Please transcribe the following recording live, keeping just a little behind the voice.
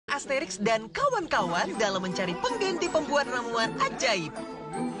Asterix dan kawan-kawan dalam mencari pengganti pembuat ramuan ajaib.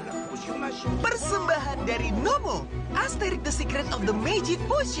 Persembahan dari Nomo, Asterix The Secret of the Magic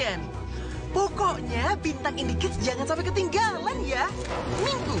Potion. Pokoknya bintang Indie Kids jangan sampai ketinggalan ya.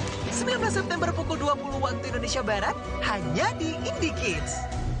 Minggu, 19 September pukul 20 waktu Indonesia Barat, hanya di Indie Kids.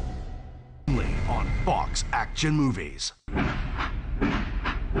 Only on Fox Action Movies.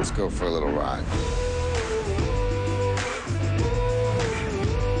 Let's go for a little ride.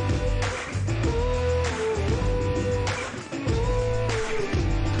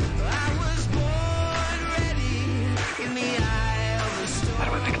 How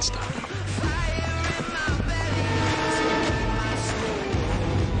do I make it stop?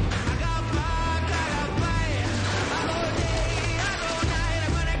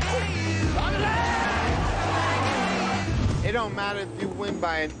 It don't matter if you win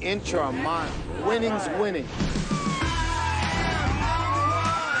by an inch or a mile. Winning's winning.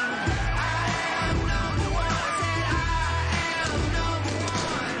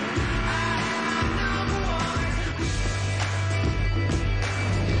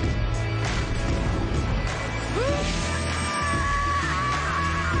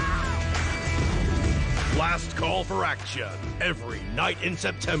 Last call for action every night in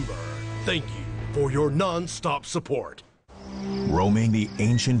September. Thank you for your non-stop support. Roaming the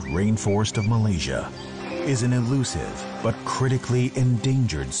ancient rainforest of Malaysia is an elusive but critically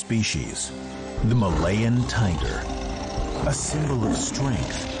endangered species, the Malayan tiger, a symbol of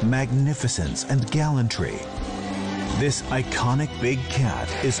strength, magnificence, and gallantry. This iconic big cat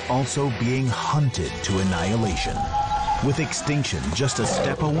is also being hunted to annihilation. With extinction just a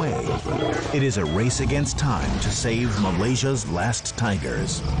step away, it is a race against time to save Malaysia's last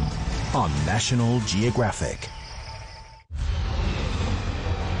tigers on National Geographic.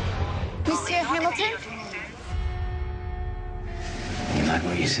 Mr. Hamilton? You like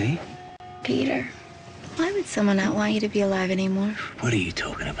what you see? Peter, why would someone not want you to be alive anymore? What are you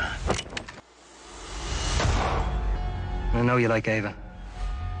talking about? I know you like Ava.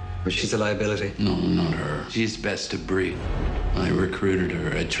 But she's a liability. No, not her. She's best of breed. I recruited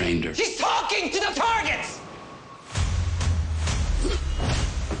her, I trained her. She's talking to the targets!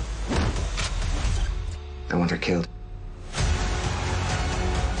 I want her killed.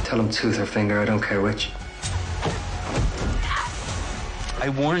 Tell him tooth or finger, I don't care which. I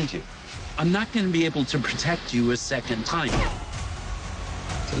warned you. I'm not going to be able to protect you a second time.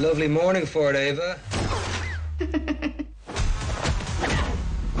 It's a lovely morning for it, Ava.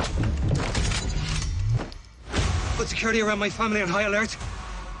 Put security around my family on high alert.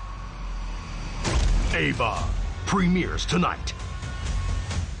 Ava premieres tonight.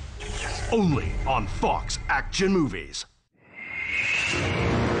 Only on Fox Action Movies.